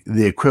way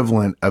the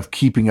equivalent of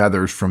keeping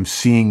others from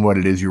seeing what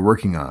it is you're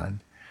working on.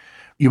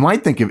 You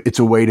might think it's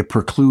a way to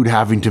preclude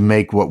having to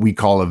make what we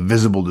call a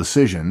visible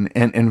decision.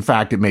 And in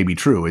fact, it may be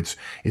true. It's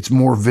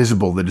more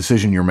visible, the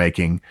decision you're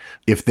making,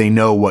 if they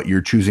know what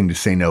you're choosing to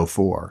say no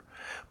for.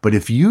 But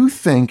if you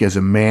think as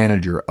a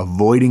manager,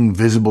 avoiding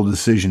visible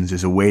decisions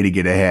is a way to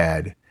get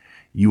ahead,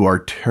 you are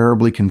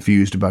terribly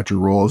confused about your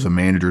role as a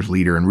manager's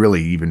leader and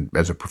really even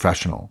as a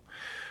professional.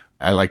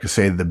 I like to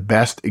say the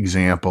best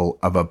example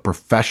of a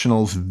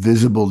professional's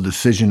visible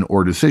decision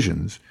or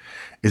decisions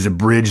is a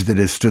bridge that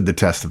has stood the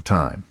test of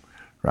time,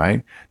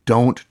 right?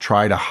 Don't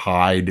try to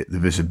hide the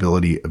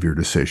visibility of your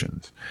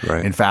decisions.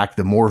 Right. In fact,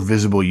 the more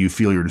visible you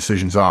feel your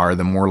decisions are,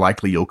 the more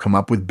likely you'll come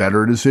up with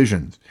better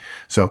decisions.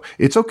 So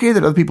it's okay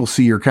that other people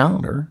see your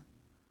calendar.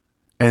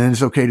 And then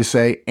it's okay to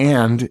say,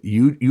 and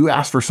you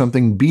asked for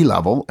something B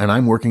level and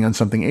I'm working on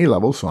something A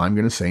level, so I'm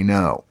going to say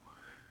no.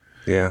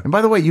 Yeah. And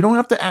by the way, you don't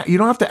have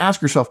to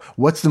ask yourself,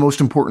 what's the most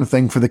important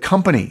thing for the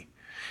company?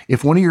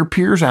 If one of your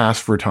peers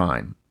asks for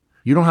time,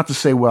 you don't have to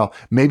say, well,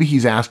 maybe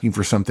he's asking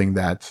for something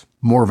that's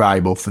more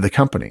valuable for the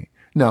company.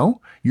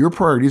 No, your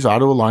priorities ought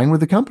to align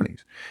with the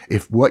company's.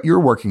 If what you're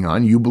working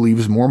on you believe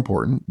is more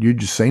important, you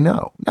just say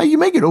no. Now, you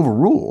may get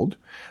overruled,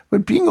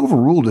 but being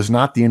overruled is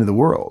not the end of the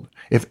world.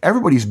 If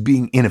everybody's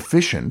being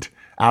inefficient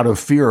out of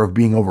fear of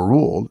being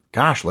overruled,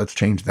 gosh, let's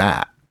change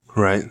that.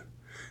 Right.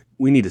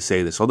 We need to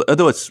say this,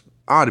 although it's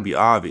ought to be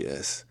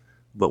obvious,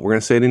 but we're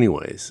going to say it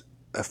anyways.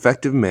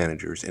 Effective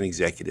managers and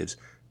executives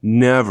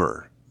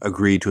never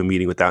agree to a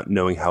meeting without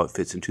knowing how it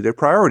fits into their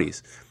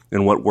priorities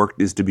and what work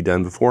is to be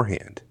done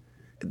beforehand.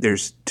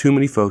 There's too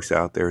many folks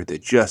out there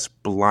that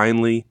just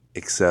blindly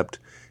accept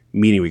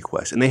meeting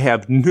requests, and they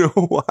have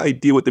no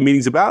idea what the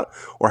meeting's about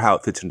or how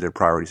it fits into their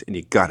priorities, and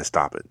you got to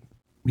stop it.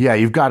 Yeah,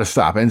 you've got to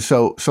stop. And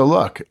so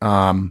look,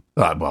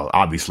 well,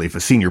 obviously, if a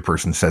senior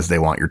person says they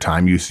want your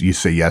time, you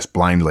say yes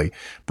blindly.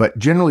 But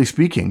generally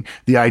speaking,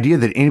 the idea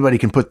that anybody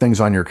can put things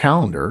on your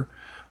calendar,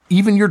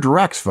 even your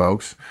directs,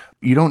 folks,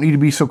 you don't need to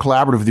be so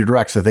collaborative with your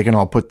directs that they can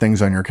all put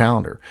things on your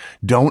calendar.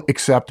 Don't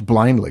accept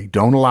blindly.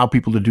 Don't allow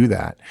people to do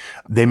that.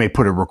 They may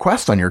put a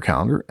request on your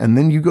calendar, and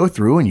then you go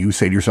through and you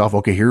say to yourself,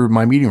 okay, here are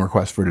my meeting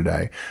requests for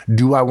today.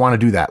 Do I want to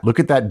do that? Look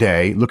at that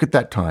day. Look at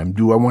that time.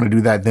 Do I want to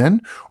do that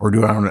then? Or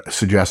do I want to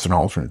suggest an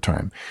alternate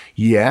time?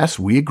 Yes,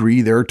 we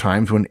agree there are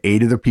times when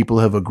 8 other people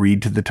have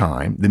agreed to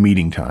the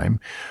meeting time.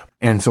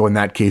 And so in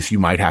that case, you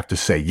might have to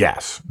say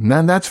yes.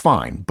 And that's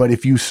fine. But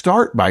if you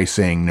start by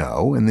saying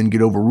no and then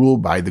get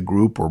overruled by the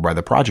group or by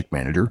the project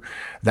manager,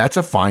 that's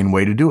a fine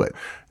way to do it.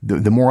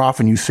 The more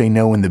often you say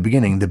no in the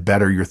beginning, the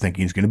better your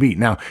thinking is going to be.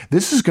 Now,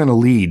 this is going to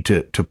lead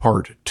to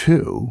part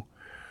 2,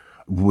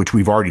 which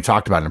we've already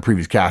talked about in a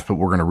previous cast, but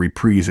we're going to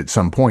reprise at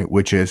some point,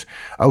 which is,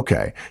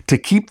 okay, to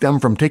keep them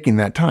from taking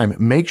that time,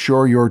 make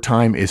sure your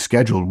time is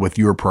scheduled with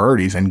your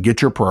priorities and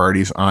get your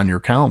priorities on your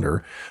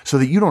calendar so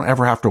that you don't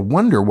ever have to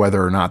wonder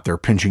whether or not they're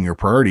pinching your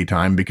priority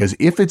time, because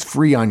if it's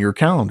free on your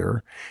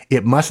calendar,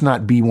 it must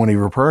not be one of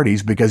your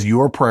priorities because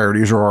your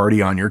priorities are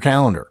already on your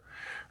calendar.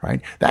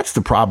 Right? That's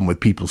the problem with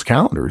people's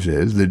calendars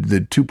is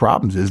the 2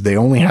 problems is they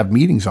only have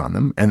meetings on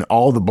them and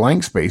all the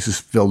blank space is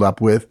filled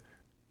up with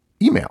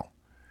email.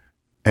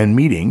 And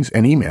meetings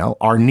and email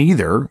are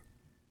neither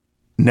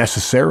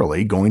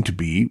necessarily going to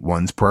be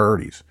one's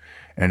priorities.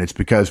 And it's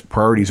because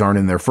priorities aren't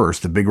in there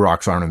first, the big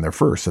rocks aren't in there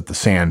first, that the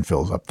sand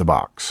fills up the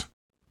box.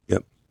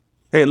 Yep.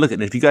 Hey, look,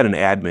 if you got an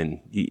admin,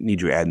 you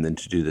need your admin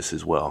to do this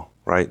as well,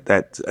 right?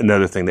 That's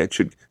another thing that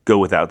should go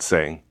without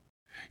saying.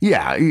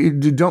 Yeah,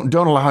 don't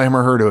allow him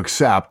or her to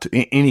accept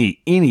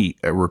any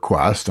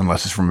request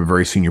unless it's from a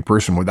very senior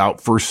person without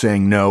first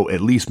saying no,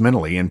 at least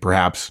mentally and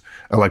perhaps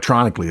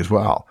electronically as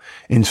well.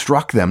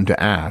 Instruct them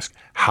to ask,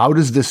 how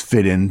does this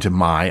fit into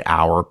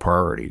our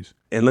priorities?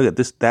 And look at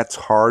this, that's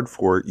hard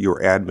for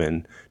your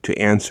admin to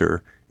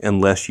answer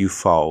unless you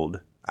followed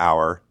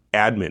our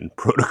admin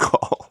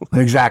protocol.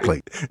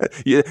 Exactly.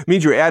 It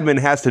means your admin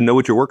has to know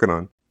what you're working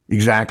on.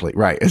 Exactly,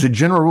 right. As a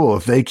general rule,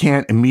 if they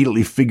can't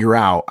immediately figure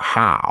out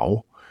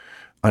how,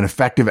 an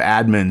effective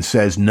admin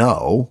says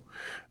no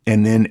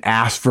and then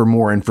asks for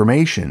more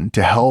information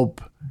to help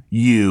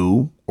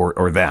you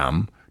or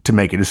them to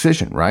make a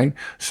decision, right?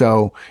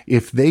 So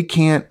if they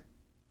can't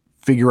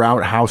figure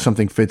out how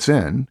something fits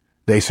in,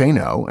 they say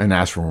no and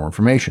ask for more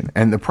information.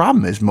 And the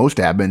problem is most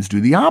admins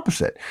do the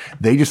opposite.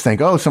 They just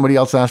think, oh, somebody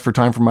else asked for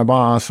time from my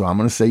boss, so I'm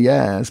going to say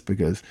yes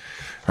because,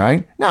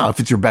 right? Now, if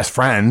it's your best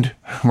friend,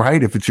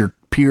 right? If it's your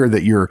peer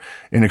that you're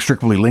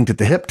inextricably linked at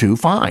the hip to,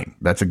 fine.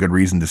 That's a good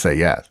reason to say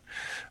yes.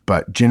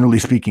 But generally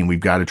speaking, we've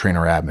got to train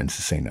our admins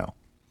to say no.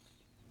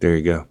 There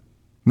you go.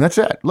 And that's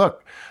it.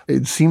 Look,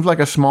 it seems like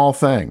a small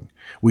thing.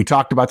 We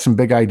talked about some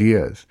big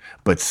ideas,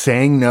 but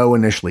saying no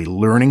initially,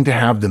 learning to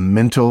have the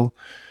mental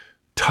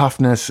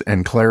toughness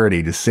and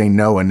clarity to say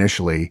no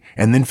initially,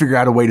 and then figure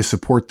out a way to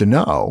support the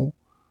no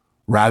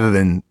rather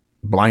than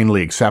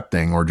blindly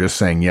accepting or just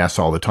saying yes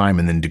all the time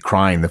and then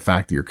decrying the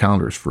fact that your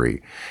calendar is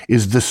free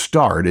is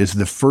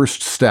the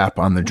first step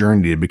on the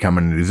journey to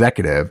becoming an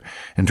executive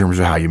in terms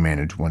of how you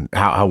manage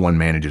how one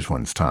manages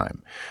one's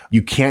time.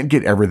 You can't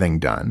get everything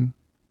done.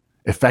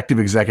 Effective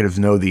executives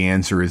know the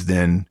answer is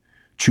then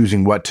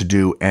choosing what to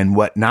do and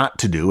what not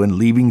to do and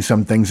leaving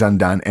some things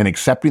undone and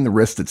accepting the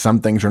risk that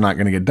some things are not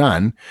going to get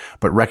done,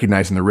 but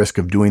recognizing the risk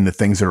of doing the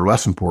things that are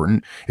less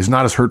important is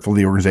not as hurtful to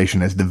the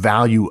organization as the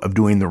value of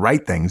doing the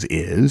right things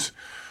is,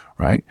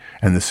 right?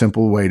 And the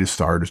simple way to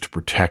start is to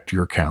protect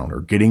your calendar.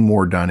 Getting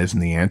more done isn't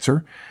the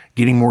answer.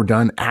 Getting more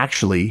done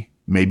actually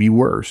may be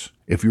worse.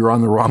 If you're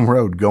on the wrong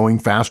road, going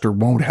faster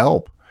won't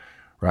help,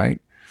 right?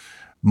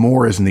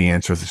 More isn't the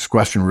answer. This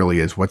question really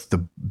is, what's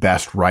the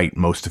best, right,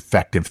 most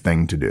effective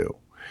thing to do?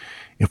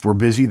 If we're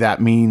busy,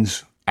 that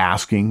means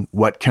asking,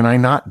 what can I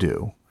not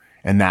do?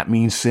 And that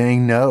means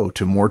saying no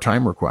to more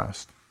time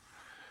requests.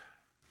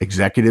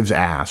 Executives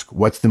ask,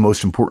 what's the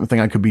most important thing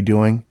I could be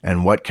doing?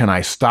 And what can I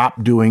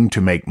stop doing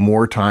to make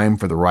more time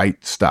for the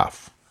right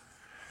stuff?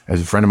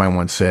 As a friend of mine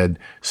once said,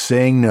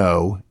 saying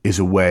no is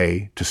a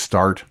way to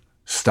start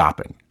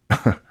stopping.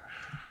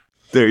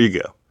 There you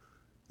go.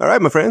 All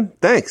right, my friend.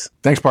 Thanks.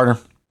 Thanks, partner.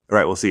 All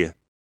right, we'll see you.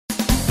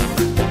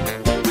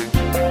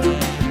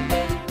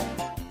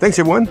 Thanks,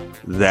 everyone.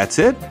 That's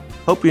it.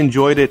 Hope you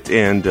enjoyed it,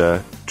 and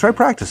try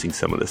practicing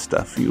some of this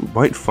stuff. You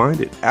might find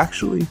it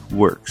actually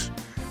works.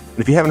 And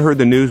if you haven't heard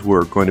the news,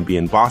 we're going to be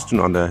in Boston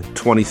on the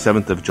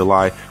 27th of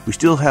July. We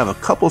still have a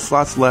couple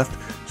slots left,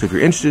 so if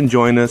you're interested in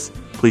joining us,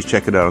 please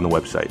check it out on the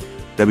website,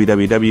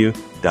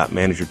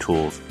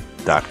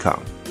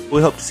 www.managertools.com.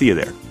 We hope to see you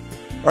there.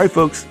 All right,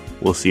 folks,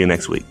 we'll see you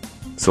next week.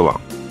 So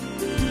long.